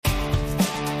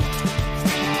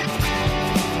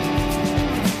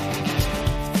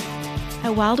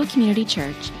At Wildwood Community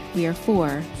Church, we are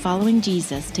for following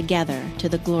Jesus together to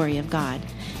the glory of God.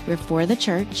 We're for the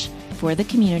church, for the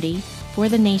community, for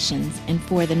the nations, and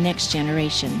for the next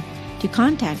generation. To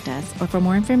contact us or for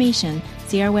more information,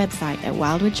 see our website at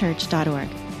wildwoodchurch.org.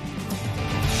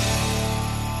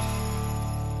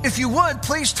 If you would,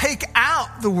 please take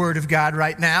out the Word of God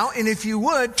right now, and if you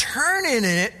would, turn in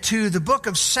it to the book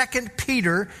of 2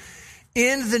 Peter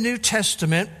in the New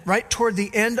Testament, right toward the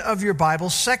end of your Bible,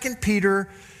 2 Peter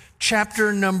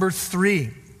chapter number 3.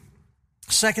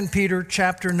 2 Peter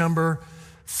chapter number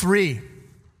 3.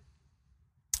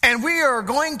 And we are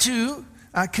going to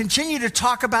continue to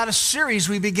talk about a series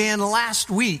we began last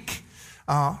week,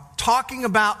 talking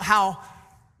about how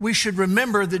we should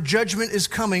remember that judgment is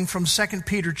coming from 2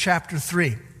 Peter chapter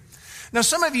 3. Now,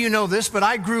 some of you know this, but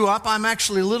I'm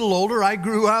actually a little older. I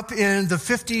grew up in the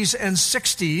 50s and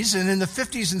 60s, and in the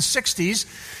 50s and 60s,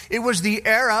 it was the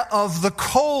era of the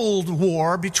Cold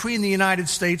War between the United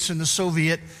States and the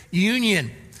Soviet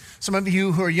Union. Some of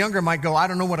you who are younger might go, I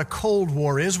don't know what a Cold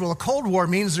War is. Well, a Cold War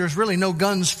means there's really no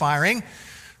guns firing.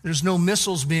 There's no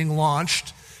missiles being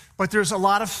launched, but there's a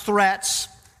lot of threats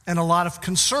and a lot of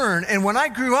concern. And when I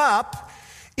grew up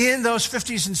in those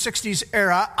 50s and 60s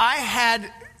era, I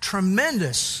had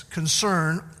tremendous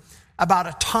concern about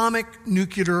atomic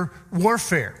nuclear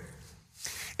warfare.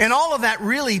 And all of that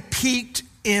really peaked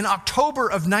in October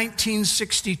of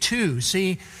 1962.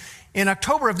 See, in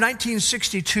October of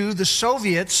 1962, the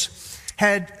Soviets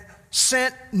had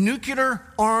sent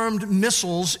nuclear-armed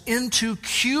missiles into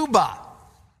Cuba,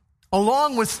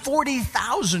 along with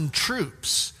 40,000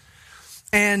 troops.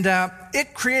 And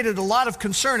it created a lot of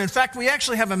concern. In fact, we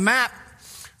actually have a map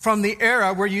from the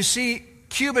era where you see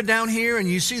Cuba down here and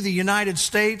you see the United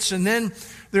States, and then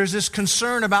there's this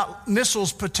concern about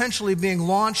missiles potentially being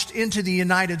launched into the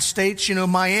United States. You know,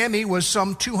 Miami was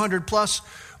some 200 plus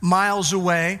miles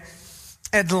away.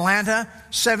 Atlanta,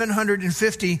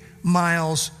 750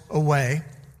 miles away.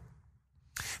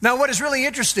 Now, what is really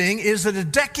interesting is that a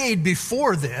decade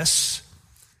before this,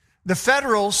 the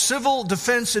Federal Civil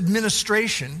Defense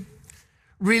Administration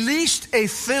released a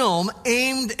film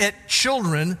aimed at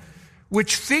children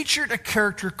which featured a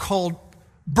character called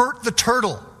Bert the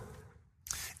Turtle.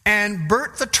 And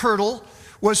Bert the Turtle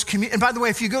was, and by the way,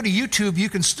 if you go to YouTube, you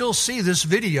can still see this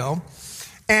video.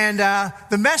 And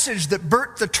the message that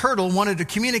Bert the Turtle wanted to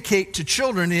communicate to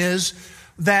children is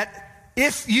that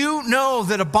if you know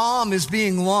that a bomb is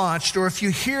being launched, or if you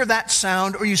hear that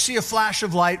sound, or you see a flash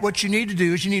of light, what you need to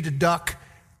do is you need to duck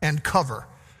and cover.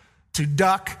 To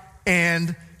duck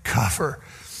and cover.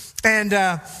 And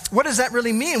what does that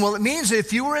really mean? Well, it means that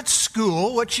if you were at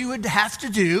school, what you would have to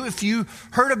do, if you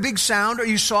heard a big sound or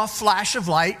you saw a flash of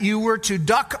light, you were to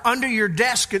duck under your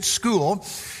desk at school,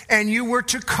 and you were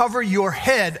to cover your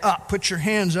head up, put your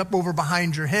hands up over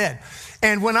behind your head.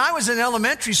 And when I was in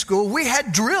elementary school, we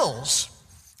had drills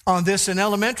on this in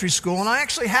elementary school, and I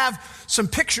actually have some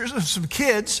pictures of some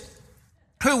kids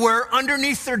who were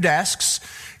underneath their desks,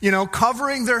 you know,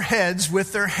 covering their heads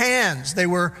with their hands. They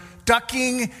were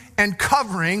ducking and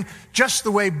covering just the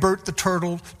way Bert the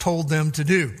Turtle told them to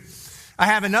do. I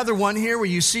have another one here where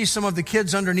you see some of the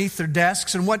kids underneath their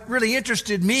desks, and what really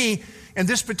interested me in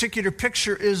this particular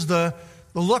picture is the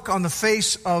look on the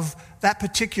face of that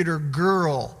particular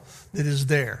girl that is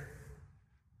there.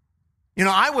 You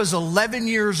know, I was 11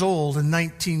 years old in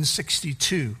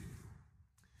 1962.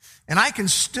 And I can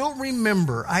still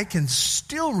remember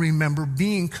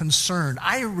being concerned.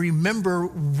 I remember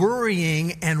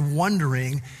worrying and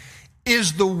wondering,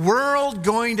 is the world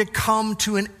going to come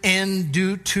to an end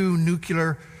due to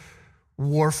nuclear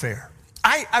warfare?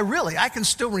 I can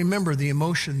still remember the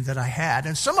emotion that I had.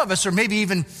 And some of us are maybe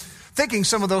even thinking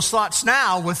some of those thoughts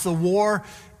now with the war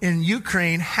in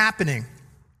Ukraine happening.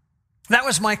 That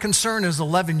was my concern as an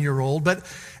 11-year-old, but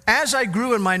as I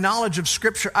grew in my knowledge of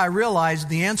Scripture, I realized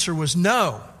the answer was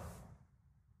no.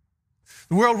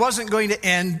 The world wasn't going to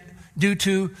end due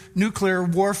to nuclear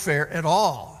warfare at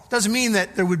all. Doesn't mean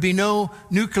that there would be no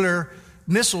nuclear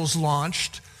missiles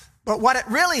launched, but what it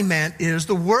really meant is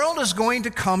the world is going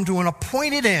to come to an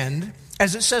appointed end,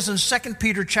 as it says in 2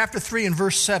 Peter chapter 3 and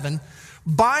verse 7,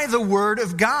 by the word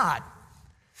of God.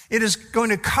 It is going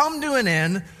to come to an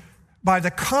end by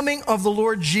the coming of the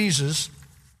Lord Jesus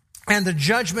and the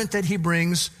judgment that he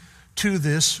brings to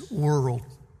this world.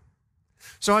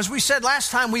 So as we said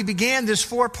last time, we began this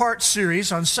 4-part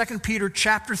series on 2 Peter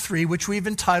chapter 3, which we've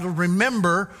entitled,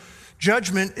 Remember,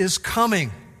 Judgment is Coming.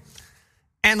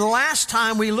 And last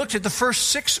time we looked at the first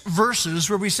 6 verses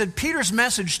where we said Peter's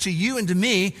message to you and to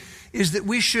me is that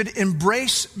we should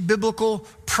embrace biblical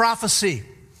prophecy.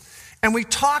 And we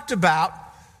talked about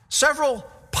several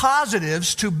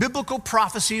positives to biblical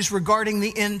prophecies regarding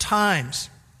the end times.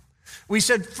 We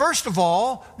said, first of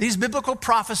all, these biblical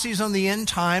prophecies on the end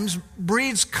times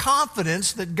breeds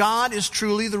confidence that God is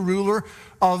truly the ruler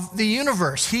of the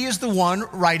universe. He is the one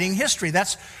writing history.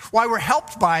 That's why we're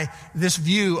helped by this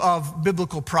view of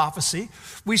biblical prophecy.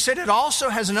 We said it also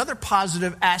has another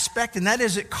positive aspect, and that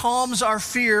is it calms our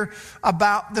fear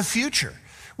about the future.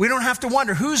 We don't have to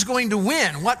wonder who's going to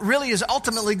win, what really is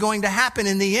ultimately going to happen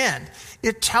in the end.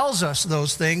 It tells us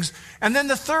those things. And then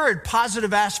the third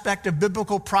positive aspect of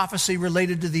biblical prophecy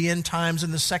related to the end times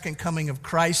and the second coming of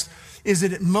Christ is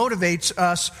that it motivates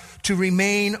us to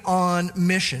remain on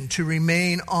mission,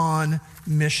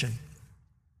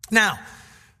 Now,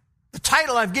 the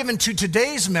title I've given to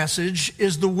today's message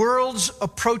is The World's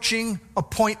Approaching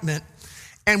Appointment,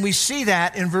 and we see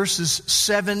that in verses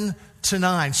 7 to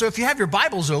 9. So if you have your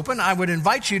Bibles open, I would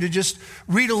invite you to just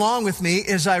read along with me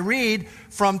as I read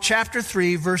from chapter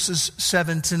 3, verses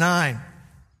 7 to 9.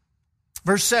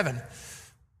 Verse 7.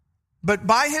 But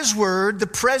by his word, the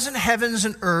present heavens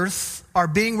and earth are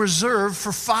being reserved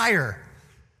for fire,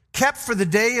 kept for the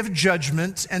day of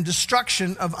judgment and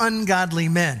destruction of ungodly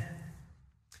men.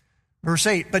 Verse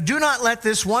 8. But do not let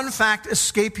this one fact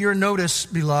escape your notice,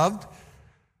 beloved,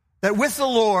 that with the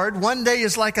Lord, one day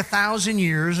is like 1,000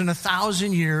 years, and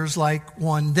 1,000 years like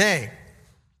one day.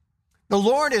 The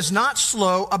Lord is not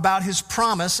slow about his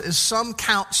promise, as some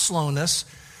count slowness,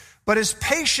 but is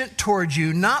patient toward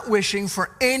you, not wishing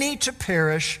for any to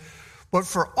perish, but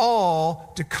for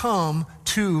all to come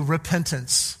to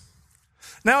repentance.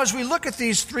 Now, as we look at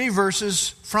these three verses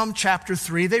from chapter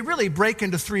 3, they really break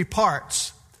into three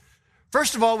parts.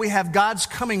 First of all, we have God's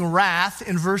coming wrath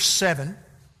in verse 7.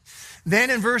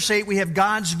 Then in verse 8, we have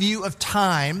God's view of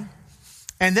time.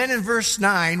 And then in verse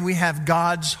 9, we have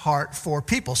God's heart for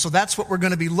people. So that's what we're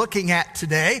going to be looking at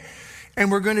today.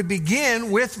 And we're going to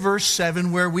begin with verse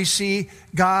 7, where we see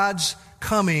God's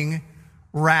coming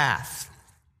wrath.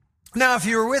 Now, if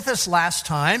you were with us last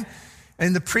time,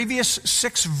 in the previous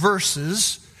 6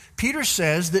 verses, Peter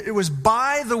says that it was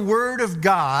by the word of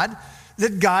God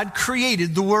that God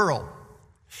created the world.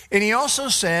 And he also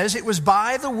says it was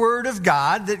by the word of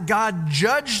God that God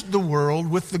judged the world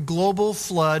with the global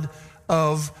flood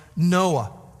of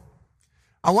Noah.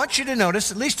 I want you to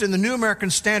notice, at least in the New American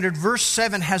Standard, verse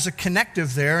 7 has a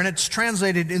connective there, and it's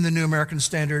translated in the New American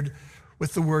Standard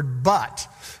with the word but.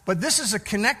 But this is a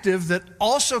connective that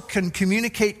also can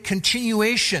communicate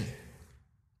continuation.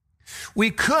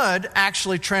 We could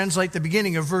actually translate the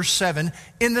beginning of verse 7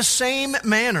 in the same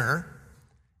manner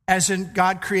as in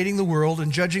God creating the world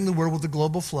and judging the world with the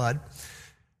global flood.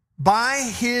 By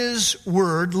his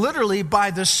word, literally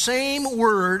by the same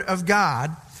word of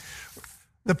God,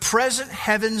 the present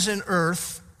heavens and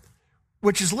earth,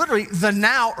 which is literally the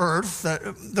now earth,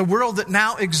 the world that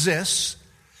now exists,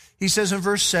 he says in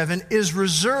verse 7, is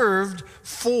reserved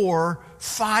for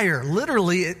fire.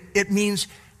 Literally, it means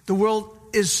the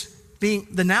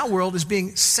now world is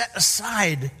being set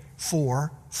aside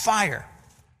for fire,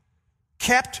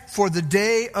 kept for the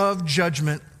day of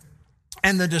judgment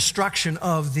and the destruction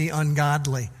of the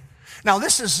ungodly. Now,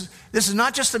 this is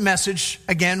not just a message,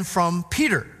 again, from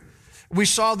Peter. We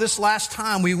saw this last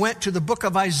time. We went to the book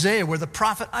of Isaiah, where the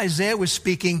prophet Isaiah was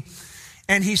speaking,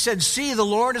 and he said, "See, the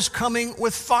Lord is coming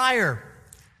with fire,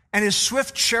 and his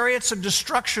swift chariots of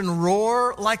destruction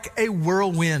roar like a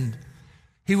whirlwind.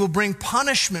 He will bring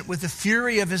punishment with the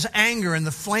fury of his anger and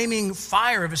the flaming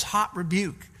fire of his hot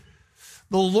rebuke.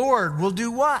 The Lord will do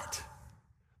what?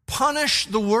 Punish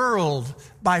the world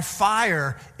by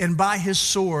fire and by his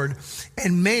sword,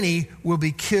 and many will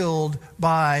be killed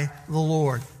by the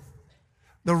Lord."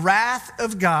 The wrath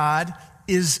of God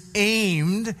is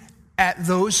aimed at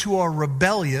those who are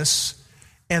rebellious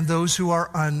and those who are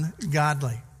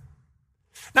ungodly.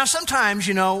 Now, sometimes,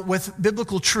 with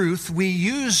biblical truth, we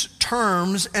use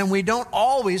terms and we don't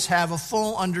always have a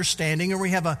full understanding, or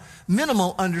we have a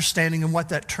minimal understanding of what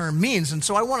that term means. And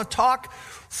so I want to talk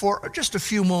for just a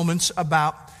few moments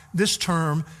about this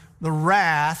term, the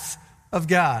wrath of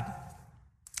God.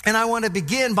 And I want to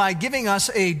begin by giving us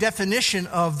a definition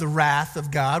of the wrath of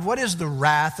God. What is the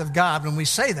wrath of God when we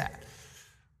say that?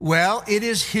 Well, it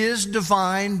is his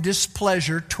divine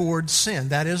displeasure towards sin.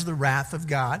 That is the wrath of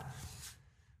God.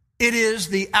 It is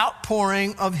the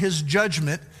outpouring of his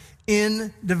judgment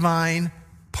in divine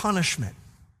punishment.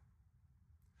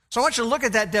 So I want you to look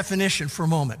at that definition for a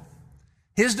moment.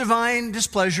 His divine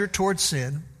displeasure towards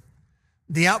sin,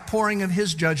 the outpouring of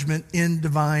his judgment in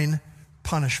divine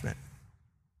punishment.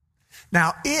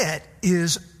 Now, it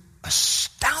is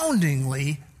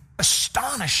astoundingly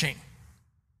astonishing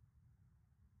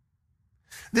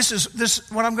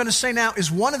What I'm going to say now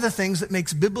is one of the things that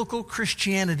makes biblical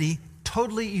Christianity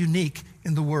totally unique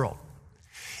in the world.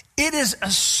 It is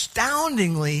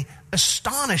astoundingly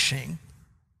astonishing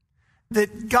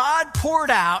that God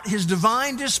poured out his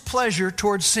divine displeasure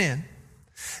towards sin,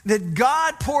 that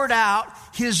God poured out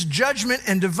his judgment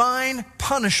and divine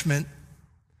punishment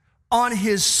on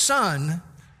his Son,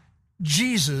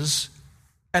 Jesus,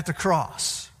 at the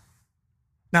cross.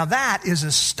 Now that is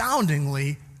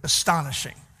astoundingly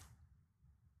astonishing.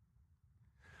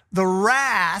 The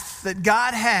wrath that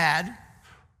God had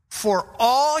for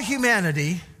all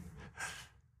humanity,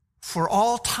 for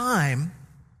all time,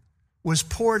 was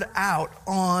poured out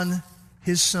on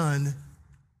his Son,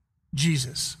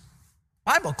 Jesus.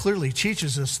 The Bible clearly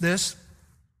teaches us this.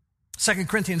 2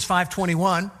 Corinthians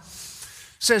 5:21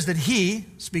 says that he,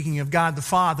 speaking of God the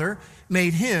Father,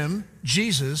 made him,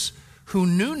 Jesus, who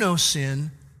knew no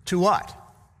sin, to what?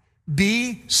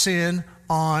 Be sin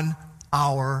on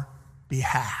our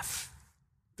behalf.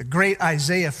 The great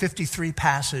Isaiah 53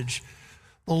 passage,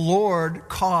 the Lord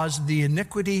caused the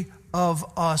iniquity of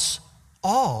us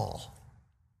all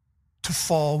to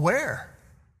fall where?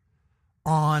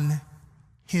 On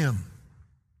him.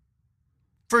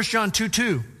 1 John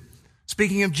 2:2,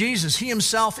 speaking of Jesus, he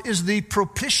himself is the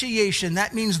propitiation.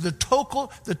 That means the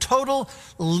total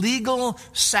legal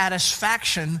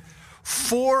satisfaction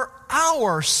for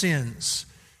our sins.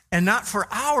 And not for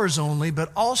ours only,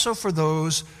 but also for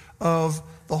those of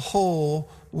the whole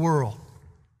world.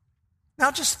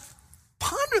 Now just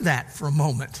ponder that for a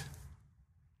moment.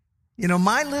 You know,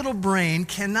 my little brain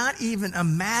cannot even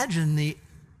imagine the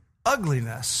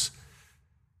ugliness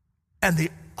and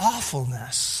the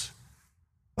awfulness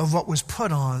of what was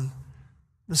put on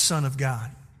the Son of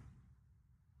God.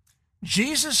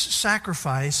 Jesus'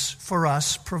 sacrifice for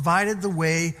us provided the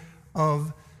way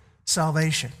of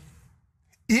salvation.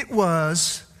 It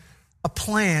was a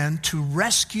plan to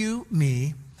rescue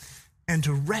me and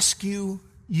to rescue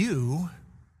you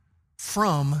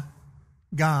from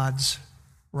God's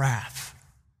wrath.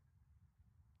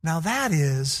 Now that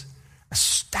is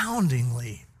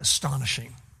astoundingly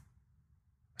astonishing.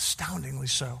 Astoundingly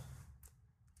so.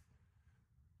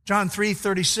 John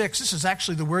 3:36, this is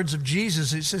actually the words of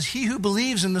Jesus. It says, he who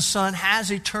believes in the Son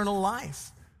has eternal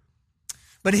life.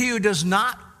 But he who does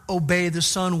not obey the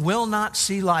Son will not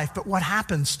see life. But what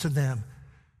happens to them?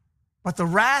 But the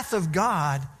wrath of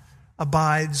God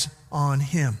abides on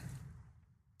him.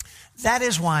 That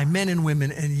is why men and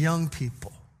women and young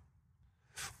people,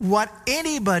 what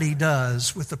anybody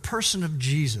does with the person of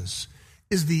Jesus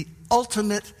is the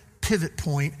ultimate pivot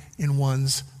point in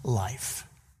one's life.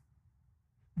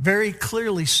 Very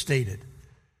clearly stated.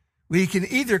 We can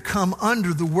either come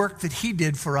under the work that he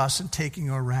did for us in taking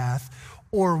our wrath,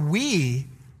 or we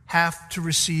have to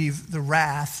receive the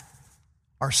wrath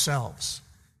ourselves.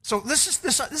 So this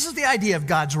is the idea of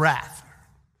God's wrath.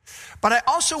 But I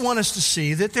also want us to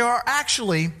see that there are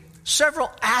actually several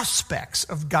aspects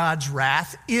of God's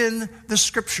wrath in the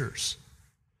Scriptures.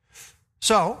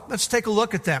 So let's take a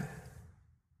look at them.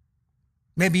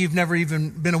 Maybe you've never even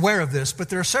been aware of this, but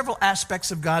there are several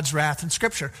aspects of God's wrath in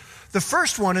Scripture. The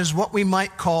first one is what we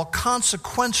might call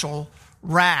consequential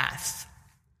wrath.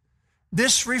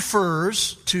 This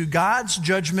refers to God's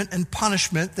judgment and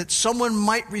punishment that someone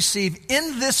might receive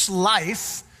in this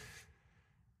life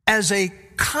as a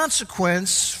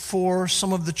consequence for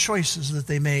some of the choices that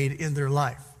they made in their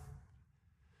life.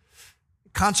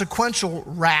 Consequential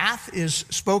wrath is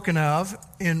spoken of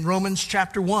in Romans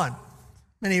chapter 1.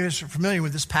 Many of us are familiar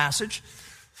with this passage.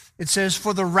 It says,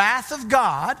 for the wrath of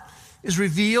God is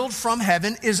revealed from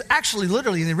heaven, is actually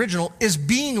literally in the original, is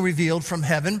being revealed from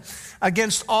heaven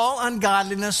against all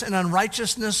ungodliness and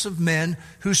unrighteousness of men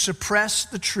who suppress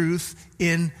the truth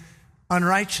in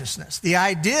unrighteousness. The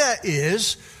idea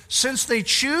is, since they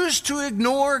choose to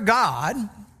ignore God,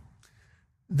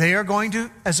 they are going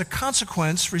to, as a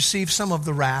consequence, receive some of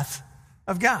the wrath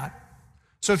of God.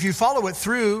 So if you follow it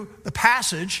through the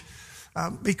passage,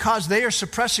 because they are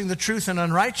suppressing the truth in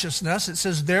unrighteousness, it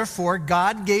says, therefore,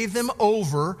 God gave them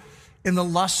over in the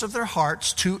lusts of their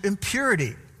hearts to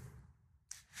impurity.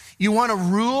 You want to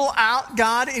rule out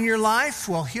God in your life?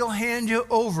 Well, he'll hand you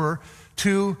over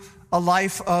to a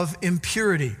life of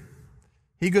impurity.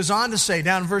 He goes on to say,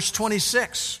 down in verse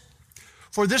 26,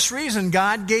 for this reason,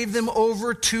 God gave them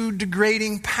over to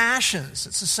degrading passions.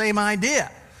 It's the same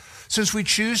idea. Since we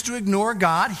choose to ignore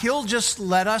God, he'll just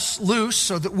let us loose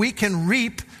so that we can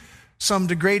reap some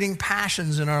degrading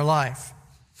passions in our life.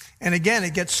 And again,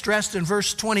 it gets stressed in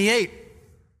verse 28.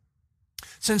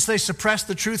 Since they suppressed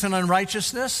the truth in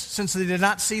unrighteousness, since they did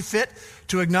not see fit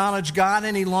to acknowledge God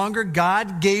any longer,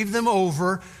 God gave them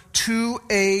over to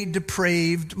a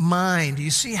depraved mind.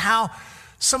 You see how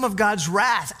some of God's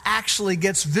wrath actually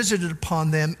gets visited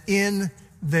upon them in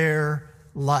their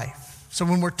life. So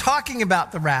when we're talking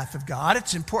about the wrath of God,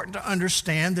 it's important to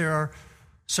understand there are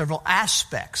several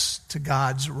aspects to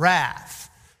God's wrath.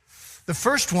 The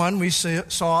first one we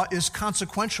saw is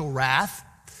consequential wrath.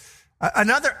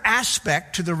 Another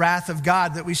aspect to the wrath of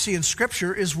God that we see in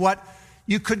Scripture is what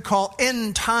you could call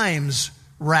end times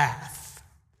wrath.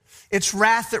 It's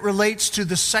wrath that relates to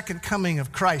the second coming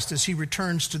of Christ as he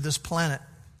returns to this planet.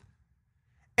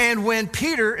 And when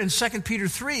Peter in 2 Peter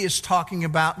 3 is talking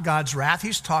about God's wrath,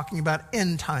 he's talking about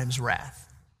end times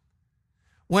wrath.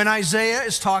 When Isaiah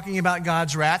is talking about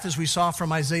God's wrath, as we saw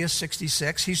from Isaiah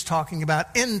 66, he's talking about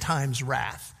end times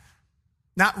wrath.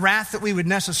 Not wrath that we would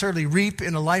necessarily reap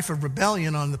in a life of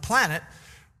rebellion on the planet,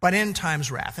 but end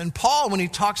times wrath. And Paul, when he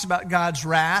talks about God's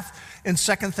wrath in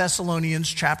 2 Thessalonians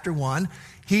chapter 1,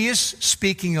 he is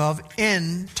speaking of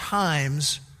end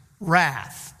times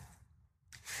wrath.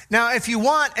 Now, if you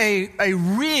want a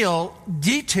real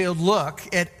detailed look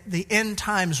at the end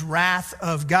times wrath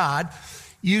of God,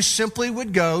 you simply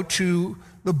would go to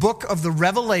the book of the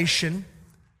Revelation,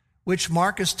 which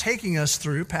Mark is taking us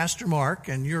through, Pastor Mark,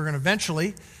 and you're going to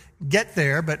eventually get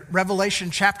there. But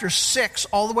Revelation chapter 6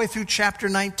 all the way through chapter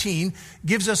 19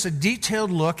 gives us a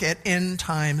detailed look at end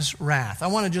times wrath. I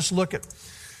want to just look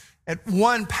at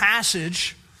one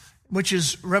passage, which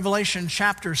is Revelation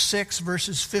chapter 6,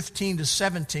 verses 15 to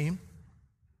 17.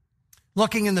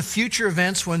 Looking in the future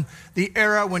events when the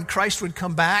era when Christ would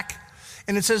come back.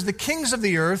 And it says, the kings of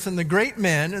the earth and the great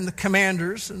men and the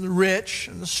commanders and the rich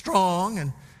and the strong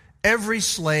and every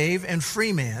slave and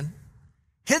free man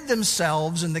hid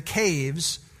themselves in the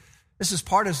caves. This is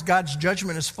part as God's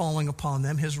judgment is falling upon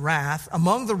them, his wrath,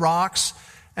 among the rocks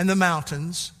and the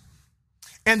mountains.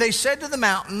 And they said to the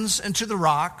mountains and to the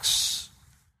rocks,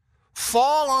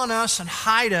 fall on us and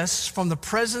hide us from the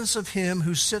presence of him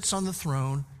who sits on the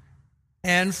throne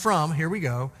and from, here we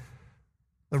go,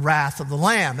 the wrath of the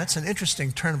Lamb. That's an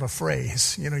interesting turn of a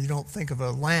phrase. You don't think of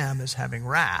a lamb as having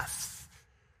wrath,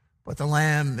 but the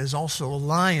Lamb is also a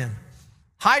lion.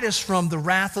 Hide us from the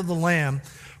wrath of the Lamb,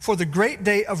 for the great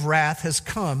day of wrath has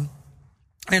come,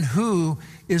 and who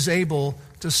is able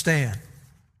to stand?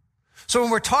 So when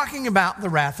we're talking about the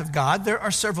wrath of God, there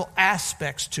are several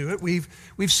aspects to it.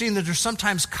 We've seen that there's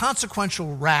sometimes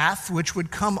consequential wrath, which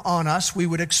would come on us. We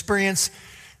would experience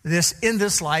this in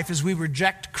this life as we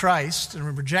reject Christ and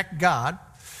we reject God.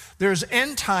 There's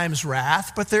end times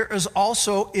wrath, but there is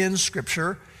also in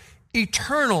Scripture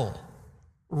eternal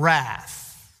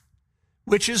wrath,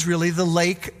 which is really the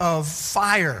lake of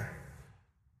fire.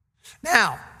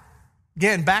 Now,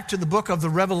 again, back to the book of the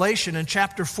Revelation in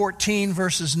chapter 14,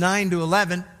 verses 9 to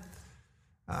 11.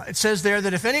 It says there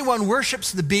that if anyone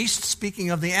worships the beast,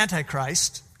 speaking of the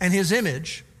Antichrist, and his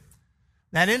image,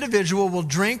 that individual will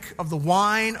drink of the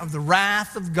wine of the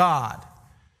wrath of God.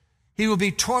 He will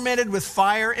be tormented with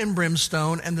fire and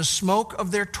brimstone, and the smoke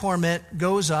of their torment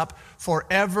goes up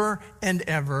forever and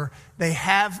ever. They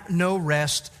have no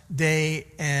rest day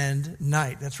and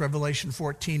night. That's Revelation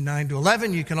 14, 9 to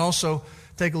 11. You can also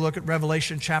take a look at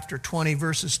Revelation chapter 20,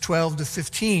 verses 12 to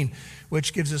 15,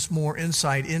 which gives us more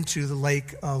insight into the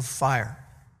lake of fire.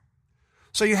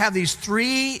 So you have these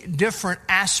three different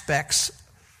aspects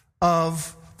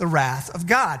of the wrath of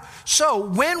God. So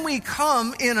when we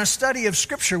come in a study of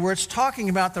Scripture where it's talking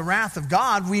about the wrath of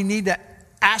God, we need to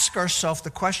ask ourselves the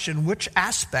question, which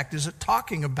aspect is it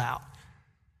talking about?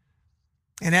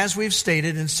 And as we've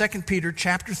stated in 2 Peter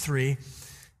chapter 3,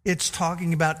 it's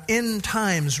talking about end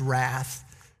times wrath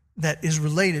that is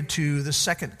related to the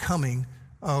second coming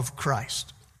of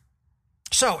Christ.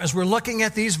 So as we're looking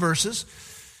at these verses,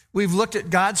 we've looked at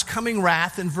God's coming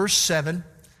wrath in verse 7.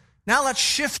 Now let's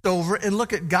shift over and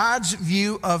look at God's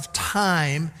view of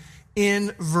time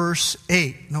in verse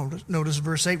 8. Notice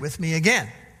verse 8 with me again.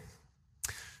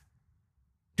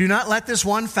 Do not let this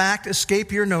one fact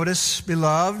escape your notice,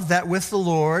 beloved, that with the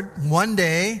Lord 1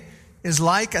 day is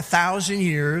like 1,000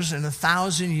 years, and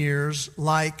 1,000 years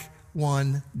like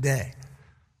 1 day.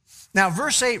 Now,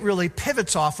 verse 8 really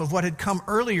pivots off of what had come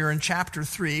earlier in chapter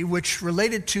 3, which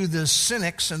related to the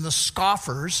cynics and the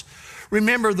scoffers.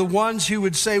 Remember the ones who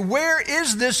would say, where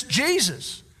is this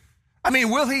Jesus? I mean,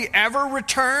 will he ever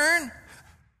return?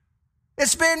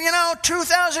 It's been,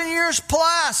 2,000 years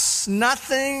plus.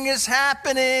 Nothing is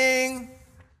happening.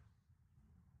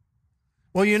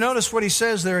 Well, you notice what he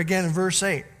says there again in verse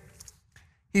 8.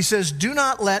 He says, do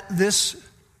not let this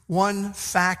one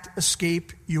fact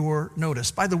escape your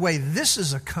notice. By the way, this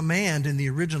is a command in the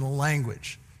original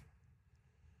language.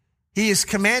 He is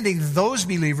commanding those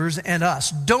believers and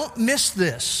us. Don't miss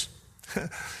this.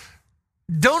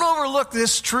 Don't overlook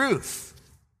this truth.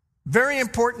 Very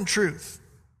important truth.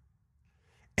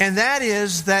 And that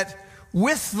is that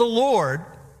with the Lord,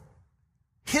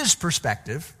 his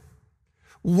perspective,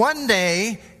 one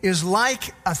day is like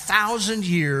 1,000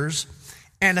 years,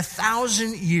 and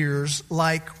 1,000 years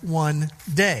like one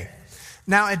day.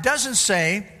 Now, it doesn't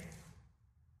say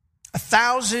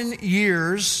 1,000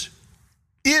 years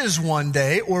is one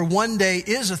day, or one day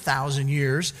is 1,000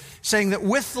 years, saying that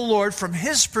with the Lord, from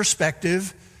his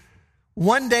perspective,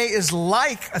 one day is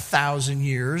like 1,000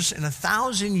 years, and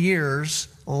 1,000 years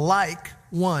like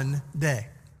one day.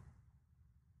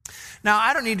 Now,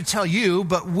 I don't need to tell you,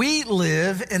 but we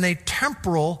live in a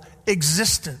temporal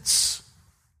existence.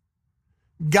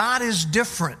 God is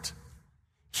different.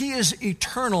 He is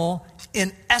eternal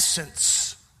in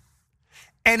essence.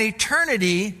 And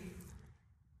eternity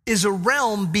is a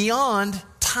realm beyond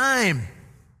time.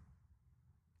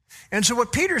 And so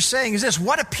what Peter's saying is this: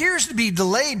 what appears to be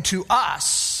delayed to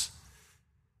us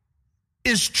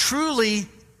is truly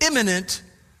imminent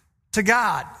to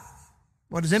God.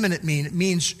 What does imminent mean? It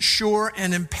means sure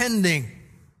and impending.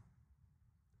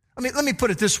 Let me put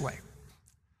it this way.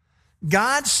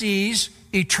 God sees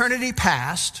eternity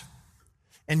past,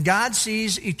 and God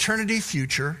sees eternity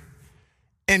future,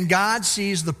 and God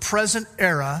sees the present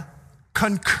era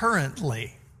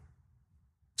concurrently.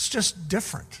 It's just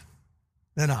different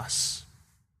than us.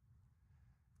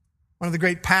 One of the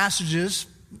great passages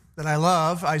that I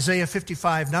love, Isaiah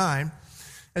 55:9,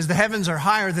 as the heavens are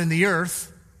higher than the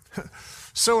earth,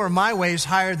 so are my ways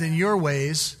higher than your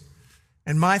ways,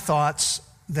 and my thoughts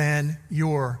than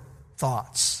your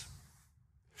thoughts.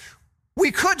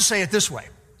 We could say it this way: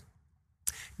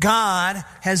 God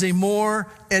has a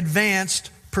more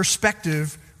advanced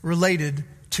perspective related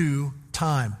to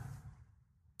time.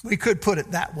 We could put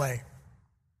it that way.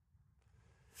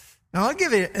 Now, I'll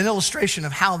give you an illustration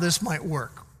of how this might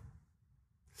work.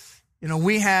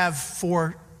 We have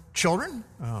 4 children,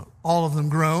 all of them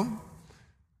grown,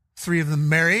 3 of them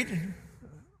married,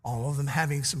 all of them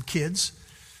having some kids.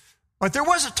 But there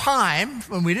was a time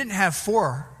when we didn't have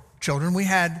 4 children, we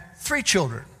had 3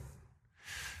 children.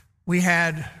 We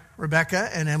had Rebecca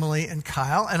and Emily and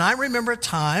Kyle. And I remember a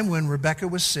time when Rebecca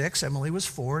was 6, Emily was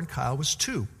 4, and Kyle was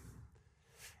 2.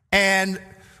 And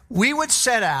we would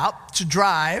set out to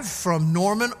drive from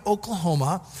Norman,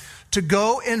 Oklahoma, to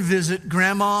go and visit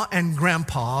Grandma and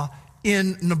Grandpa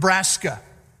in Nebraska.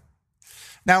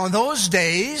 Now, in those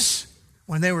days,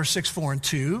 when they were 6, 4, and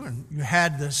 2, and you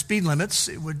had the speed limits,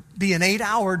 it would be an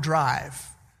 8-hour drive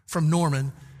from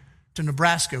Norman to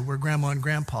Nebraska, where Grandma and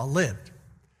Grandpa lived.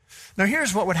 Now,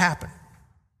 here's what would happen.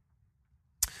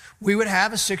 We would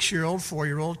have a 6-year-old,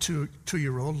 4-year-old,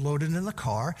 2-year-old loaded in the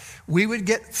car. We would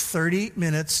get 30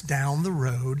 minutes down the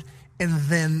road, and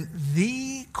then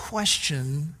the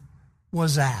question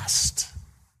was asked.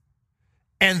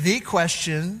 And the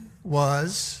question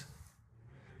was,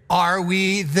 are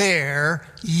we there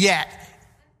yet?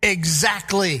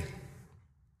 Exactly.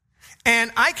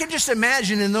 And I can just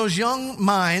imagine in those young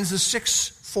minds, the 6,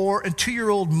 4, and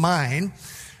 2-year-old mind,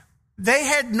 they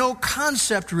had no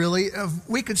concept really of,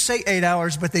 we could say 8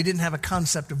 hours, but they didn't have a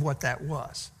concept of what that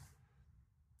was.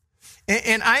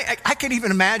 And I can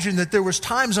even imagine that there was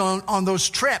times on those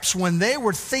trips when they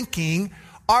were thinking,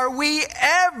 are we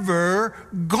ever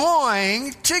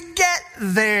going to get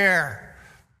there?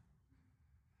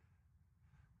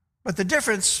 But the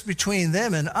difference between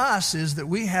them and us is that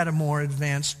we had a more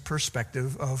advanced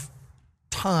perspective of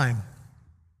time.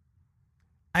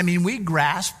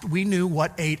 We knew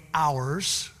what 8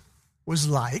 hours was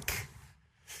like.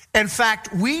 In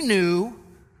fact, we knew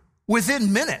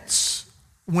within minutes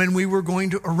when we were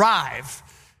going to arrive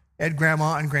at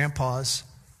Grandma and Grandpa's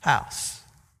house.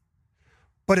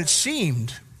 But it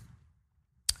seemed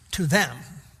to them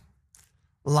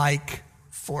like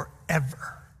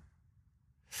forever.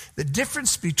 The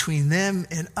difference between them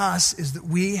and us is that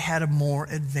we had a more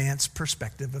advanced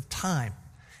perspective of time.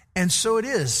 And so it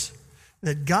is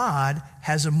that God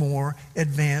has a more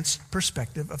advanced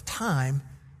perspective of time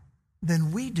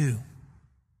than we do.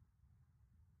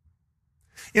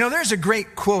 There's a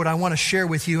great quote I want to share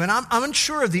with you, and I'm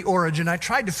unsure of the origin. I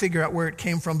tried to figure out where it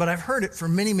came from, but I've heard it for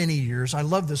many, many years. I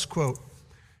love this quote.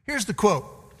 Here's the quote.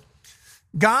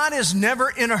 God is never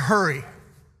in a hurry,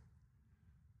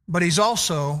 but he's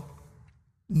also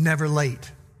never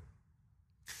late.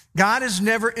 God is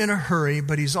never in a hurry,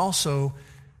 but he's also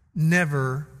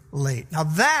never late. Now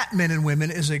that, men and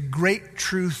women, is a great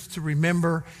truth to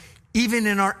remember even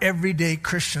in our everyday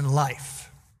Christian life.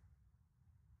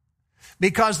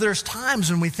 Because there's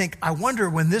times when we think, I wonder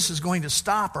when this is going to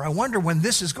stop, or I wonder when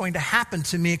this is going to happen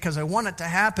to me because I want it to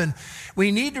happen.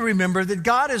 We need to remember that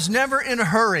God is never in a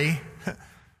hurry,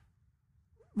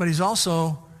 but he's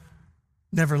also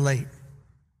never late.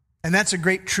 And that's a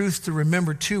great truth to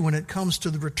remember too when it comes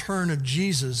to the return of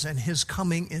Jesus and his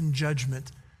coming in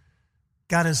judgment.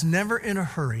 God is never in a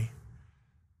hurry,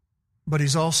 but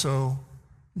he's also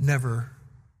never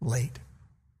late.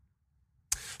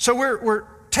 So we're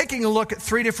taking a look at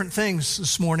three different things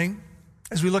this morning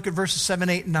as we look at verses 7,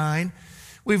 8, and 9.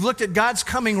 We've looked at God's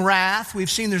coming wrath. We've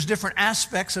seen there's different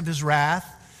aspects of his wrath.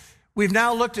 We've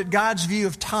now looked at God's view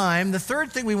of time. The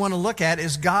third thing we want to look at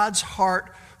is God's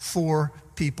heart for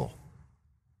people.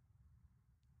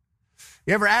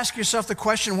 You ever ask yourself the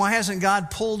question, why hasn't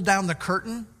God pulled down the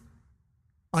curtain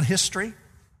on history?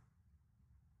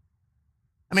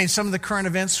 I mean, some of the current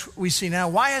events we see now,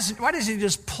 why doesn't he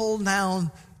just pull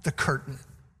down the curtain?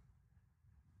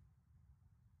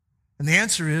 And the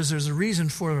answer is there's a reason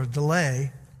for a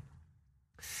delay,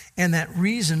 and that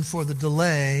reason for the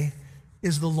delay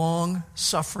is the long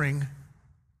suffering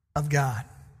of God.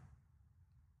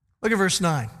 Look at verse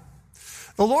 9.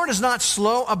 The Lord is not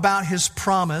slow about his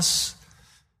promise,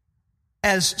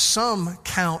 as some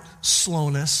count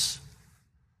slowness,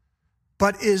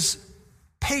 but is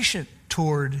patient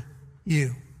toward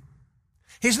you.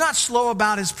 He's not slow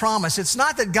about his promise. It's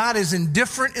not that God is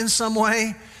indifferent in some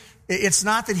way. It's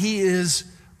not that he is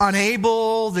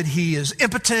unable, that he is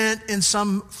impotent in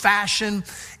some fashion.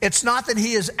 It's not that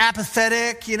he is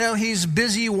apathetic. He's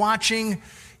busy watching,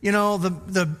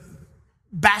 the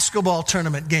basketball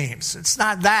tournament games. It's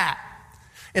not that.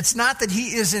 It's not that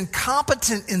he is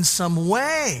incompetent in some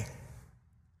way.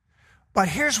 But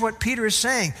here's what Peter is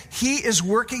saying. He is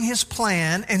working his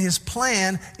plan, and his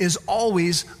plan is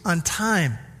always on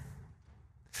time.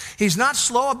 He's not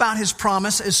slow about his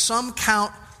promise, as some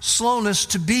count slowness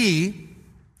to be.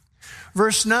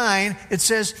 Verse 9, it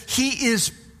says, he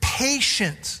is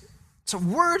patient. It's a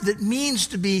word that means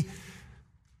to be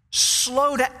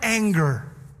slow to anger.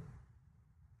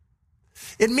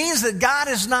 It means that God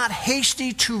is not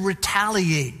hasty to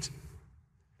retaliate.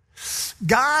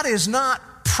 God is not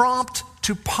prompt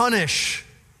to punish.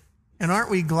 And aren't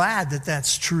we glad that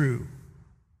that's true?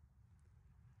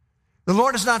 The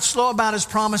Lord is not slow about his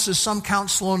promises, some count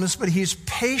slowness, but he's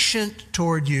patient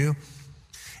toward you.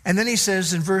 And then he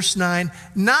says in verse 9,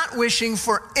 not wishing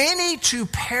for any to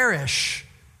perish,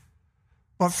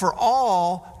 but for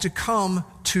all to come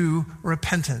to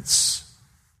repentance.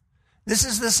 This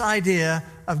is this idea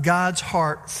of God's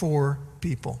heart for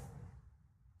people.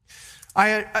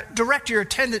 I direct your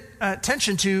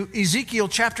attention to Ezekiel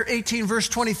chapter 18, verse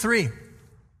 23.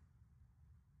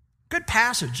 Good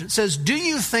passage. It says, do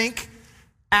you think,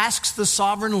 asks the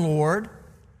sovereign Lord,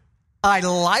 I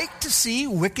like to see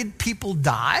wicked people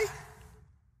die?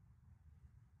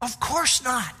 Of course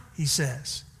not, he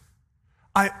says.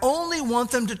 I only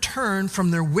want them to turn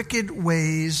from their wicked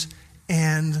ways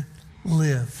and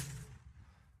live.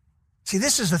 See,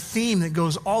 this is a theme that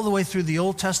goes all the way through the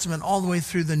Old Testament, all the way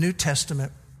through the New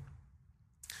Testament.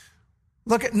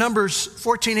 Look at Numbers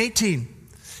 14:18.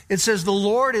 It says, the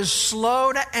Lord is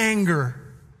slow to anger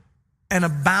and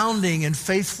abounding in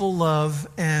faithful love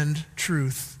and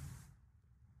truth.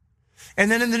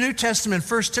 And then in the New Testament,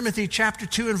 1 Timothy chapter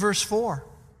 2 and verse 4.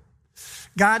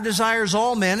 God desires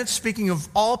all men, it's speaking of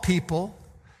all people,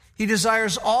 he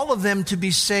desires all of them to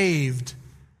be saved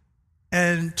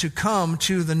and to come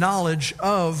to the knowledge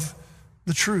of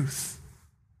the truth.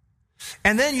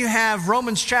 And then you have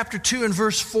Romans chapter 2 and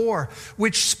verse 4,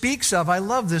 which speaks of, I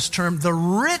love this term, the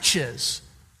riches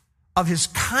of his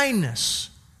kindness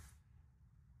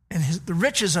and the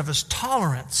riches of his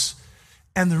tolerance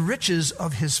and the riches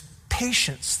of his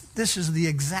patience. This is the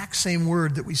exact same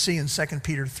word that we see in 2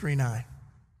 Peter 3:9.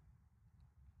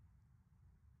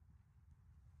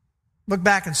 Look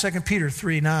back in 2 Peter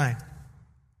 3:9.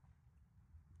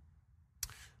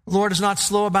 The Lord is not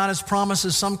slow about his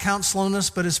promises, some count slowness,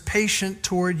 but is patient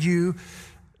toward you,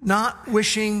 not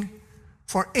wishing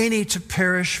for any to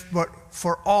perish, but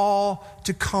for all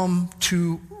to come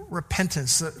to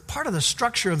repentance. Part of the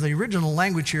structure of the original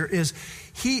language here is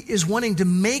he is wanting to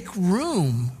make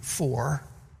room for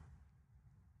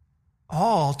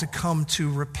all to come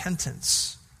to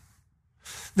repentance.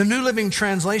 The New Living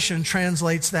Translation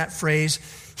translates that phrase,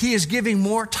 he is giving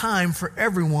more time for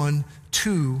everyone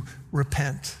to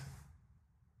repent.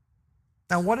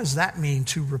 Now, what does that mean,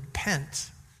 to repent?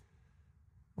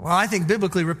 Well, I think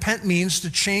biblically, repent means to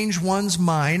change one's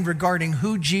mind regarding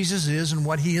who Jesus is and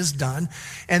what he has done,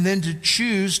 and then to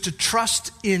choose to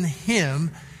trust in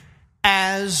him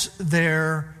as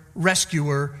their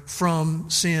rescuer from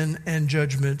sin and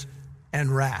judgment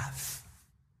and wrath.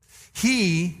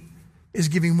 He is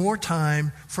giving more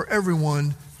time for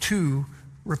everyone to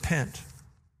repent.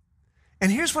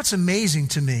 And here's what's amazing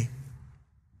to me.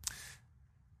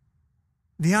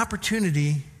 The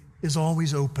opportunity is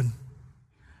always open.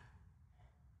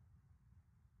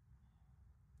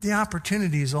 The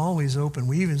opportunity is always open.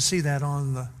 We even see that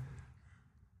on the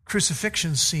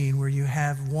crucifixion scene where you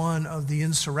have one of the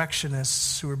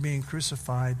insurrectionists who are being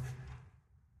crucified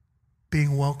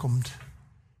being welcomed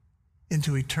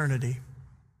into eternity.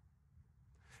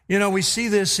 You know, we see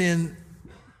this in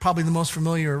probably the most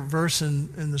familiar verse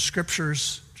in the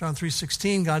scriptures, John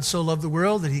 3:16, God so loved the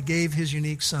world that he gave his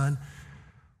unique son.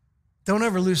 Don't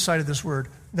ever lose sight of this word,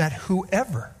 that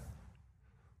whoever,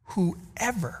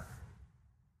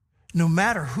 no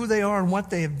matter who they are and what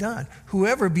they have done,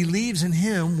 whoever believes in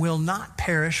him will not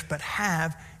perish but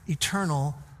have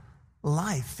eternal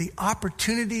life. The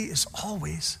opportunity is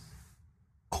always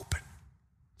open.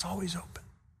 It's always open.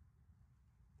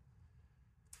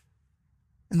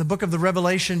 In the book of the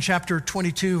Revelation, chapter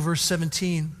 22, verse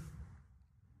 17,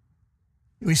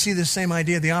 we see the same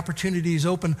idea. The opportunity is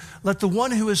open. Let the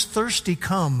one who is thirsty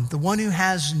come, the one who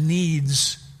has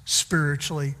needs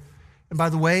spiritually. And by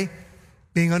the way,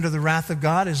 being under the wrath of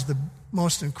God is the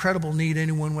most incredible need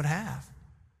anyone would have.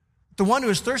 The one who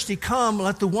is thirsty come,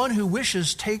 let the one who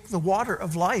wishes take the water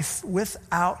of life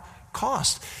without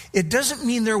cost. It doesn't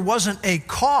mean there wasn't a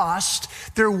cost.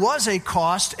 There was a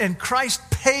cost, and Christ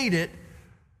paid it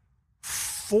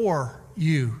for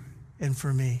you and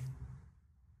for me.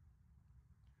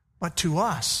 But to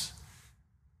us,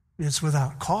 it's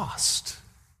without cost.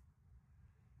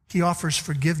 He offers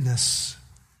forgiveness.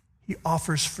 He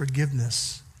offers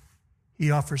forgiveness.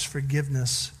 He offers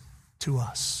forgiveness to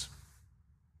us.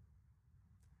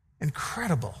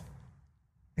 Incredible,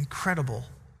 incredible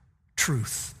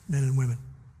truth, men and women.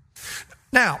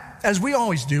 Now, as we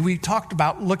always do, we talked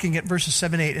about looking at verses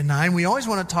 7, 8, and 9. We always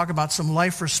want to talk about some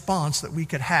life response that we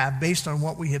could have based on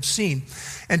what we have seen.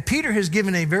 And Peter has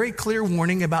given a very clear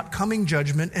warning about coming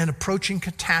judgment and approaching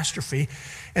catastrophe.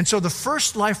 And so the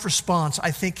first life response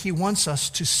I think he wants us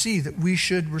to see that we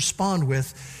should respond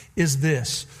with is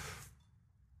this: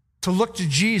 to look to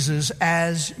Jesus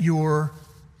as your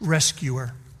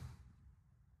rescuer.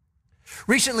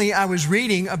 Recently, I was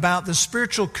reading about the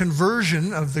spiritual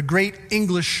conversion of the great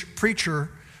English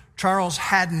preacher Charles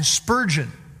Haddon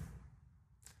Spurgeon.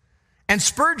 And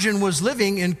Spurgeon was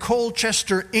living in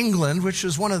Colchester, England, which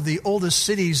is one of the oldest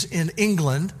cities in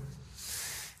England.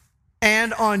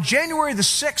 And on January the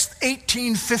 6th,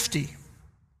 1850,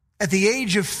 at the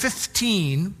age of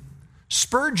 15,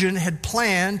 Spurgeon had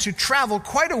planned to travel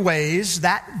quite a ways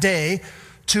that day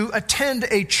to attend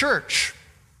a church.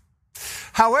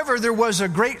 However, there was a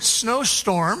great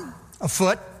snowstorm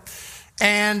afoot,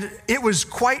 and it was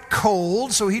quite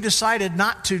cold, so he decided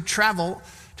not to travel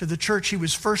to the church he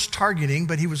was first targeting,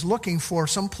 but he was looking for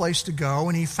some place to go,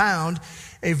 and he found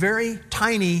a very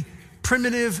tiny,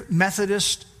 primitive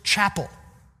Methodist chapel.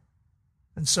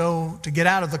 And so, to get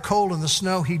out of the cold and the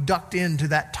snow, he ducked into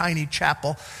that tiny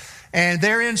chapel, and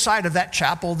there inside of that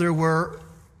chapel, there were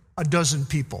a dozen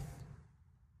people.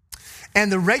 And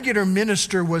the regular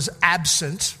minister was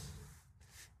absent,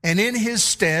 and in his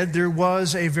stead there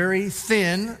was a very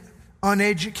thin,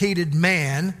 uneducated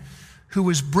man who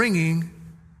was bringing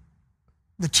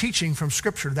the teaching from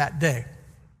Scripture that day.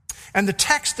 And the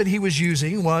text that he was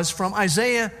using was from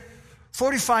Isaiah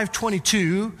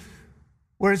 45:22,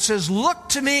 where it says, "Look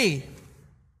to me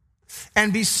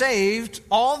and be saved,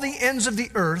 all the ends of the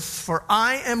earth, for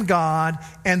I am God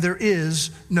and there is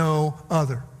no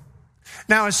other."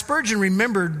 Now, as Spurgeon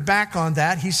remembered back on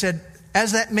that, he said,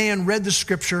 as that man read the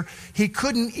Scripture, he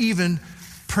couldn't even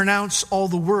pronounce all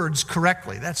the words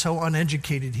correctly. That's how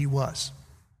uneducated he was.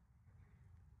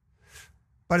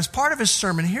 But as part of his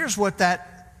sermon, here's what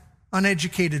that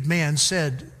uneducated man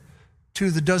said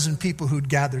to the dozen people who'd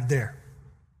gathered there.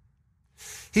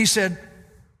 He said,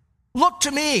 "Look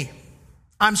to me,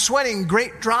 I'm sweating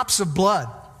great drops of blood.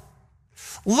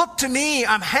 Look to me,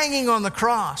 I'm hanging on the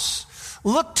cross.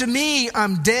 Look to me,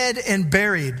 I'm dead and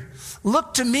buried.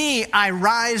 Look to me, I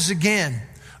rise again.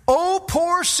 Oh,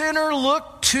 poor sinner,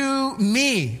 look to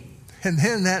me." And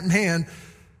then that man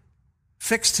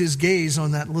fixed his gaze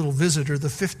on that little visitor, the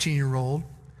 15-year-old.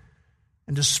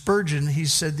 And to Spurgeon, he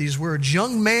said these words,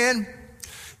 "Young man,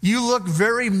 you look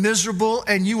very miserable,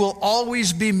 and you will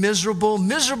always be miserable,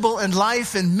 miserable in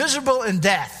life and miserable in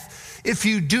death, if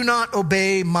you do not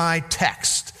obey my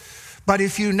text. But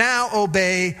if you now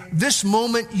obey, this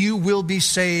moment you will be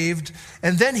saved."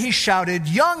 And then he shouted,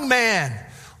 "Young man,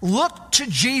 look to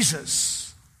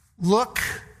Jesus. Look,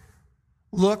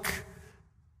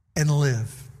 and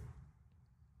live.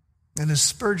 And as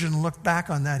Spurgeon looked back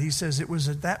on that, he says it was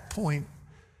at that point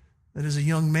that as a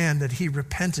young man that he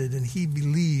repented and he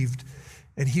believed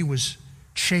and he was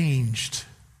changed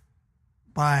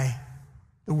by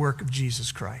the work of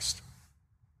Jesus Christ.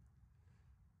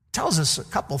 Tells us a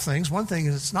couple things. One thing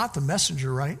is it's not the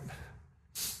messenger, right?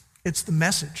 It's the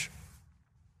message.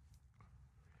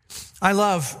 I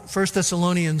love 1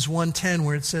 Thessalonians 1:10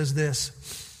 where it says this.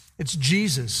 It's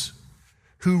Jesus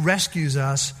who rescues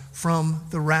us from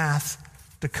the wrath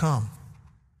to come.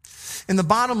 And the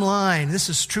bottom line, this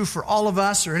is true for all of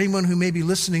us or anyone who may be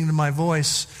listening to my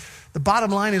voice, the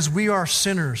bottom line is we are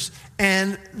sinners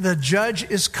and the judge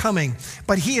is coming,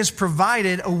 but he has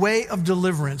provided a way of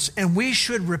deliverance and we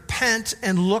should repent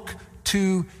and look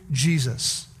to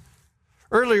Jesus.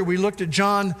 Earlier we looked at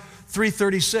John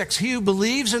 3:36. He who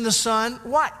believes in the Son,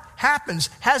 what happens?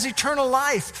 Has eternal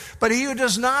life. But he who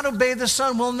does not obey the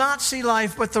Son will not see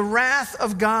life, but the wrath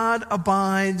of God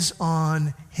abides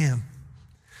on him.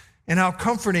 And how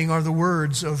comforting are the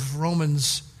words of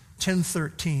Romans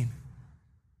 10:13.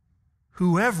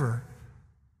 Whoever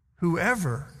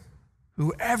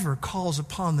calls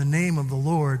upon the name of the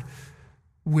Lord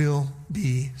will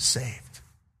be saved.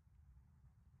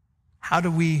 How do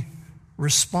we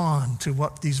respond to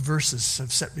what these verses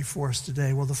have set before us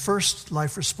today? Well, the first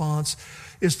life response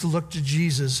is to look to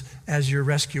Jesus as your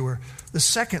rescuer. The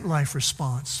second life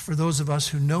response, for those of us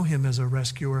who know him as a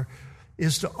rescuer,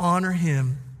 is to honor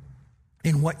him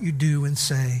in what you do and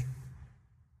say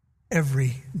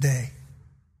every day.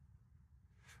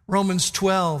 Romans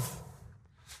 12,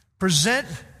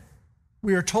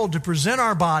 we are told to present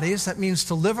our bodies, that means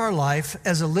to live our life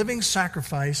as a living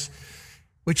sacrifice,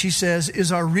 which he says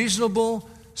is our reasonable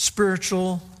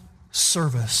spiritual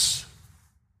service.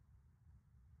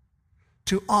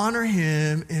 To honor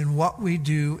him in what we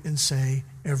do and say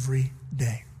every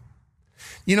day.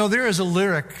 You know, there is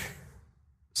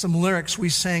some lyrics we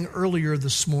sang earlier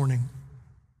this morning.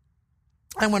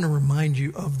 I want to remind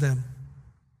you of them.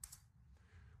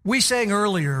 We sang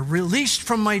earlier, released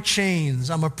from my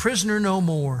chains, I'm a prisoner no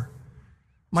more.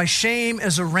 My shame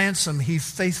as a ransom he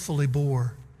faithfully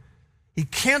bore. He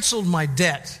canceled my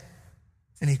debt,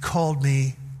 and he called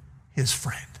me his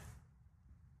friend.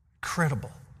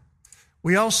 Incredible.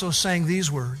 We also sang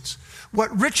these words.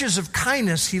 What riches of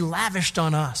kindness he lavished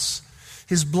on us.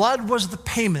 His blood was the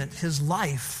payment. His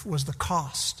life was the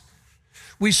cost.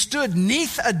 We stood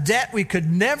 'neath a debt we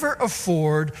could never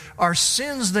afford. Our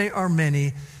sins, they are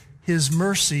many. His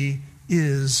mercy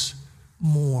is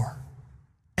more.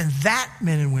 And that,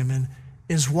 men and women,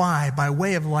 is why, by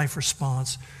way of life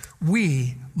response,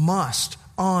 we must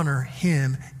honor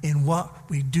him in what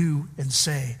we do and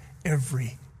say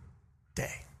every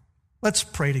day. Let's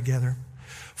pray together.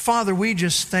 Father, we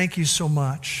just thank you so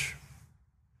much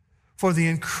for the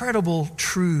incredible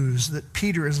truths that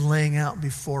Peter is laying out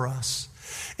before us.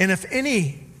 And if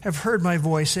any have heard my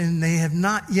voice and they have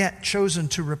not yet chosen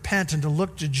to repent and to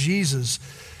look to Jesus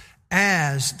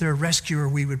as their rescuer,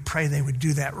 we would pray they would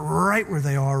do that right where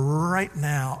they are right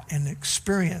now and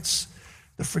experience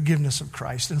the forgiveness of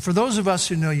Christ. And for those of us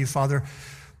who know you, Father,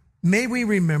 may we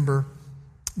remember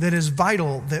that it is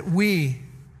vital that we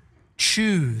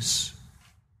choose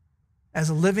as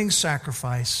a living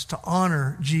sacrifice to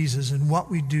honor Jesus in what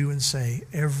we do and say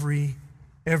every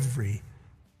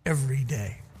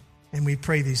day. And we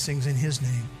pray these things in his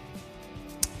name.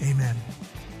 Amen.